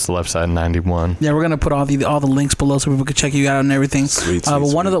out. It's Left Side 91. Yeah, we're gonna put all the links below so people can check you out and everything. Sweet, but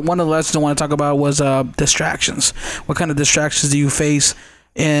sweet. one of the lessons I want to talk about was distractions. What kind of distractions do you face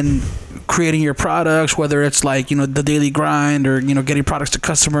in creating your products, whether it's like the daily grind or getting products to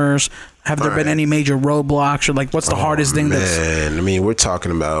customers? Have there been any major roadblocks, or like what's the hardest thing? Man, I mean, we're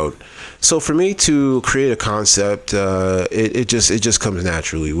talking about. So for me to create a concept, it just comes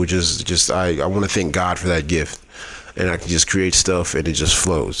naturally. Which is just I want to thank God for that gift, and I can just create stuff and it just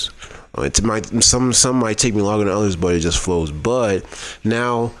flows. Some might take me longer than others, but it just flows. But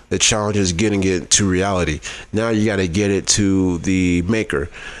now the challenge is getting it to reality. Now you got to get it to the maker,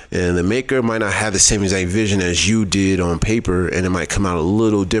 and the maker might not have the same exact vision as you did on paper, and it might come out a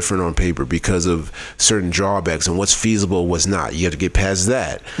little different on paper because of certain drawbacks and what's feasible, what's not. You have to get past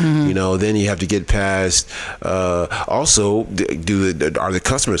that. Mm-hmm. Then you have to get past. Also, are the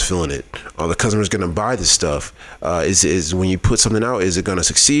customers feeling it? Are the customers going to buy this stuff? Is when you put something out, is it going to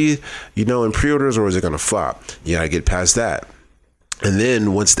succeed? In pre-orders, or is it going to flop? You got to get past that. And then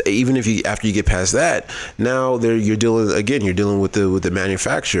after you get past that, now you're dealing with the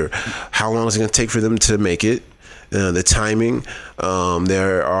manufacturer. How long is it going to take for them to make it? The timing.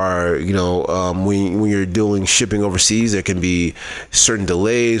 There are, when you're doing shipping overseas, there can be certain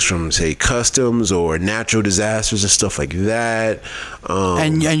delays from, say, customs or natural disasters and stuff like that.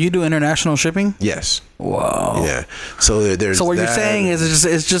 And you do international shipping? Yes. Whoa. Yeah. So there's. So what that. You're saying is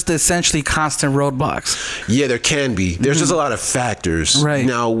it's just essentially constant roadblocks. Yeah, there can be. There's just a lot of factors. Right.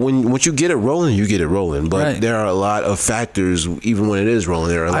 Now, once you get it rolling, you get it rolling. But there are a lot of factors, even when it is rolling.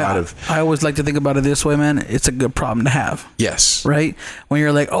 There are a lot of. I always like to think about it this way, man. It's a good problem to have. Yes. Right. When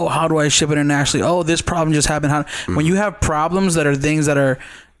you're like, oh, how do I ship internationally? Oh, this problem just happened. When you have problems that are things that are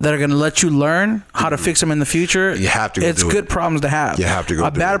going to let you learn how to fix them in the future, you have to go it's do good it. Problems to have. You have to go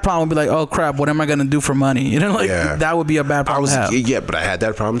a bad problem would be like, oh crap, what am I going to do for money? That would be a bad problem to have. Yeah, but I had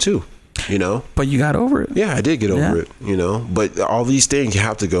that problem too. But you got over it. Yeah, I did get over it. But all these things, you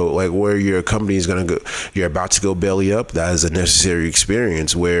have to go, like where your company is going to go, you're about to go belly up. That is a necessary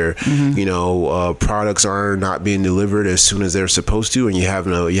experience where products are not being delivered as soon as they're supposed to, and you have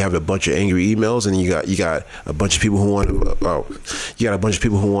a bunch of angry emails, and you got a bunch of people who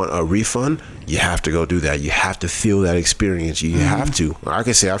want a refund. You have to go do that. You have to feel that experience. You have to. Like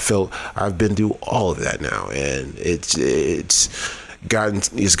I say, I've been through all of that now, and it's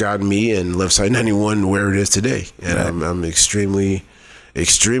gotten me and Left Side 91 where it is today, and I'm extremely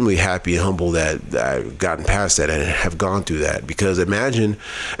happy and humble that I've gotten past that and have gone through that. Because imagine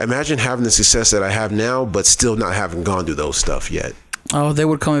having the success that I have now, but still not having gone through those stuff yet. Oh, they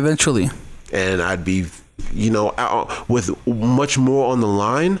would come eventually, and I'd be with much more on the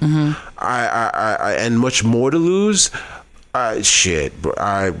line. I and much more to lose. I'd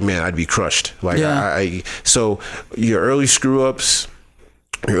be crushed. So your early screw ups,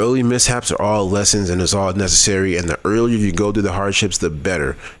 your early mishaps are all lessons, and it's all necessary. And the earlier you go through the hardships, the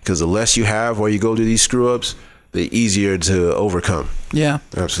better. Because the less you have while you go through these screw ups, the easier to overcome. Yeah,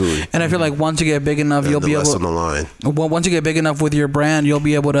 absolutely. And I feel like once you get big enough, you'll be able. On the line. Once you get big enough with your brand, you'll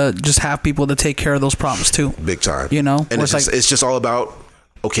be able to just have people to take care of those problems too. Big time. And it's just all about,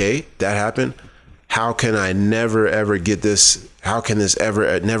 okay, that happened. How can I never ever get this? How can this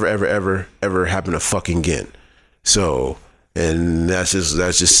never ever happen fucking again? So, and that's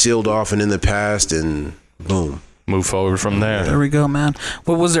just sealed off and in the past, and boom. move forward from there. There we go, man.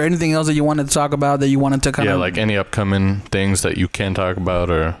 Well, was there anything else that you wanted to talk about that you wanted to kind of... Yeah, like any upcoming things that you can talk about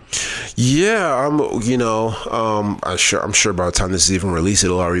or... Yeah, I'm sure by the time this is even released,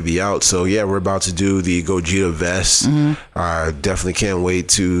 it'll already be out. So yeah, we're about to do the Gogeta vest. I definitely can't wait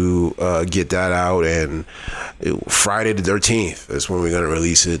to get that out. And Friday the 13th is when we're gonna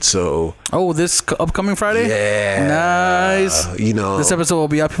release it. So this upcoming Friday? Yeah, nice. This episode will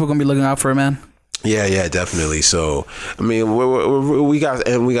be out. People are gonna be looking out for it, man. Yeah, definitely. So, I mean, we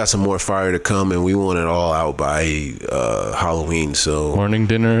got some more fire to come, and we want it all out by Halloween. So, morning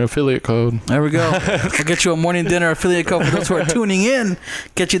dinner affiliate code. There we go. We'll get you a morning dinner affiliate code for those who are tuning in.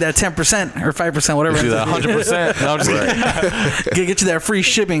 Get you that 10% or 5%, whatever. Get you that 100%. No, I'm just kidding. Get you that free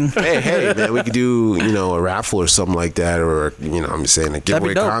shipping. Hey, man, we could do a raffle or something like that, or I'm just saying a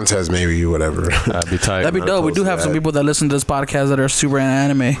giveaway contest, maybe, whatever. That'd be tight. That'd be dope. We do have some people that listen to this podcast that are super into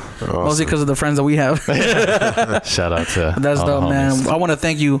anime, mostly because of the friends that we have. Shout out to that's dope, man. I want to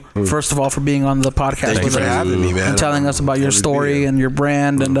thank you first of all for being on the podcast. Thank you for having me, man. And telling us about your story and your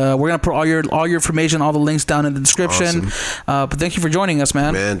brand, and we're gonna put all your information, all the links down in the description. Awesome. But thank you for joining us,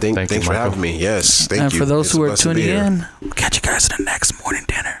 man. Man, thanks for having me. Yes, thank you. And for those who are tuning in, we'll catch you guys in the next morning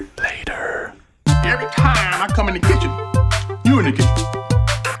dinner. Later. Every time I come in the kitchen, you in the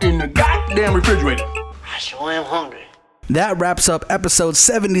kitchen, in the goddamn refrigerator. I sure am hungry. That wraps up episode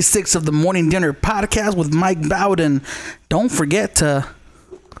 76 of the Morning Dinner Podcast with Mike Bowden. Don't forget to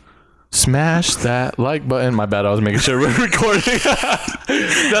smash that like button. My bad, I was making sure we're recording.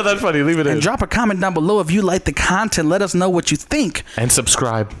 Not that funny. Leave it in. And drop a comment down below if you like the content. Let us know what you think. And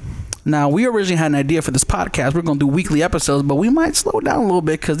subscribe. Now, we originally had an idea for this podcast. We're going to do weekly episodes, but we might slow down a little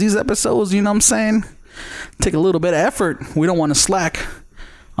bit because these episodes, you know what I'm saying, take a little bit of effort. We don't want to slack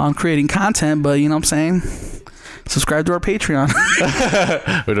on creating content, but you know what I'm saying? Subscribe to our Patreon.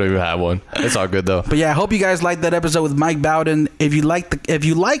 We don't even have one. It's all good though. But yeah, I hope you guys liked that episode with Mike Bowden. If you liked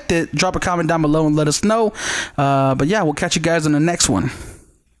it, drop a comment down below and let us know. But yeah, we'll catch you guys in the next one.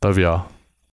 Love y'all.